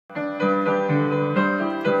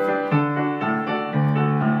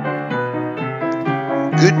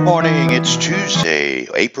Good morning. It's Tuesday,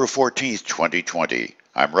 April 14th, 2020.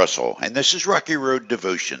 I'm Russell, and this is Rocky Road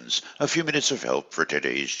Devotions, a few minutes of help for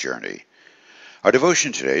today's journey. Our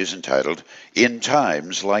devotion today is entitled, In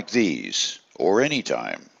Times Like These, or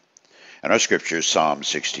Anytime. And our scripture is Psalm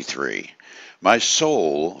 63. My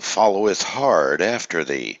soul followeth hard after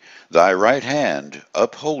thee, thy right hand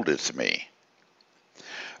upholdeth me.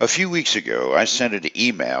 A few weeks ago, I sent an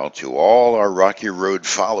email to all our Rocky Road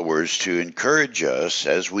followers to encourage us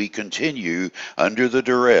as we continue under the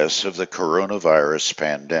duress of the coronavirus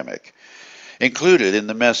pandemic. Included in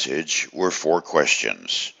the message were 4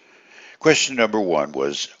 questions. Question number 1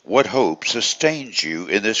 was, what hope sustains you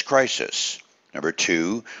in this crisis? Number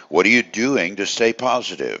 2, what are you doing to stay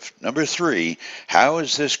positive? Number 3, how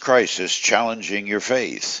is this crisis challenging your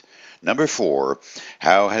faith? Number 4,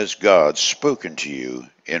 how has God spoken to you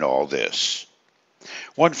in all this?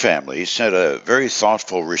 One family sent a very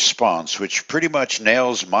thoughtful response which pretty much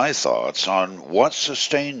nails my thoughts on what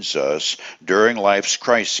sustains us during life's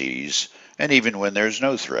crises and even when there's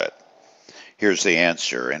no threat. Here's the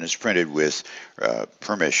answer, and it's printed with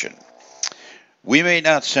permission. We may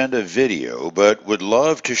not send a video, but would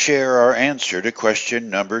love to share our answer to question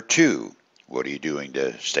number 2. What are you doing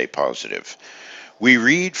to stay positive? We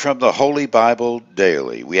read from the Holy Bible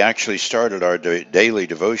daily. We actually started our daily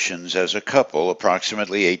devotions as a couple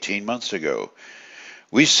approximately 18 months ago.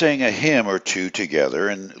 We sing a hymn or two together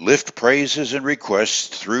and lift praises and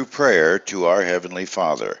requests through prayer to our Heavenly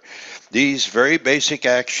Father. These very basic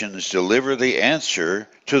actions deliver the answer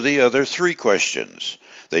to the other 3 questions.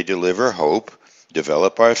 They deliver hope,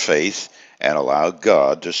 develop our faith, and allow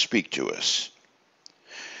God to speak to us.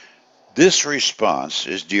 This response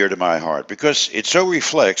is dear to my heart because it so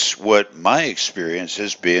reflects what my experience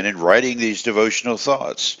has been in writing these devotional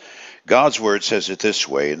thoughts. God's word says it this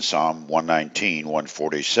way in Psalm 119,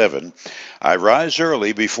 147, I rise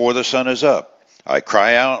early before the sun is up. I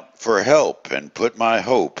cry out for help and put my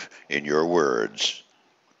hope in your words.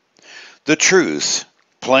 The truth,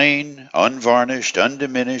 plain, unvarnished,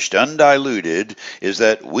 undiminished, undiluted, is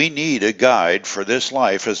that we need a guide for this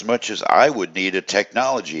life as much as I would need a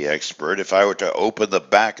technology expert if I were to open the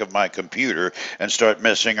back of my computer and start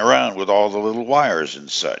messing around with all the little wires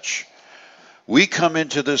and such. We come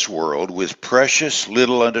into this world with precious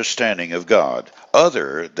little understanding of God,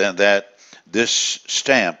 other than that this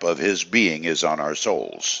stamp of His being is on our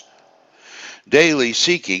souls. Daily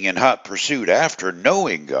seeking and hot pursuit after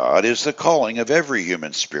knowing God is the calling of every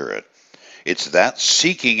human spirit. It's that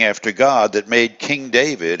seeking after God that made King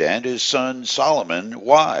David and his son Solomon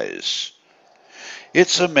wise.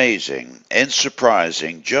 It's amazing and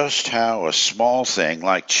surprising just how a small thing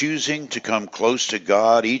like choosing to come close to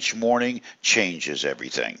God each morning changes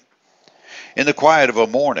everything. In the quiet of a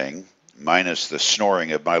morning, minus the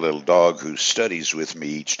snoring of my little dog who studies with me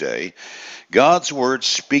each day, God's word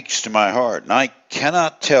speaks to my heart, and I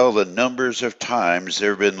cannot tell the numbers of times there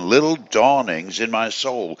have been little dawnings in my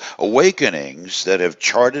soul, awakenings that have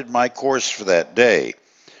charted my course for that day,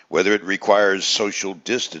 whether it requires social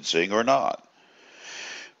distancing or not.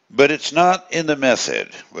 But it's not in the method,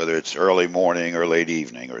 whether it's early morning or late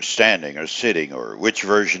evening, or standing or sitting, or which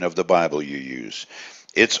version of the Bible you use.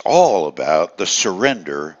 It's all about the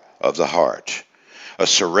surrender of the heart. A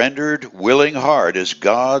surrendered, willing heart is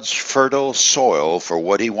God's fertile soil for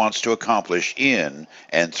what He wants to accomplish in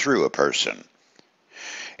and through a person.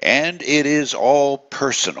 And it is all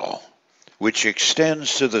personal, which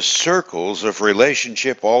extends to the circles of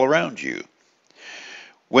relationship all around you.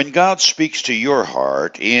 When God speaks to your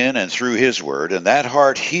heart in and through His Word, and that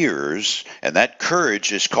heart hears, and that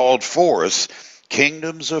courage is called forth,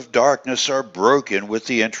 kingdoms of darkness are broken with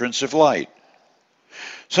the entrance of light.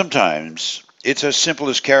 Sometimes it's as simple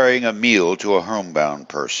as carrying a meal to a homebound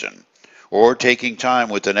person, or taking time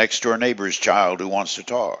with the next-door neighbor's child who wants to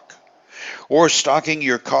talk, or stocking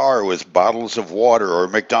your car with bottles of water or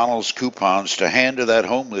McDonald's coupons to hand to that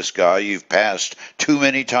homeless guy you've passed too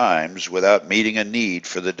many times without meeting a need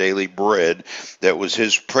for the daily bread that was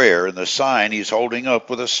his prayer and the sign he's holding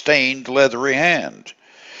up with a stained, leathery hand.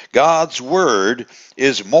 God's word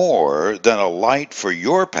is more than a light for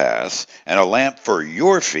your path and a lamp for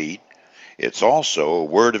your feet. It's also a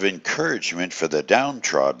word of encouragement for the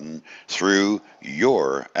downtrodden through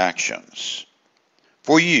your actions.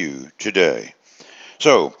 For you today.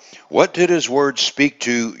 So, what did His word speak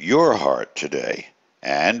to your heart today?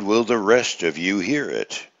 And will the rest of you hear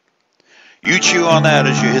it? You chew on that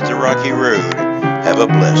as you hit the rocky road. Have a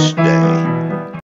blessed day.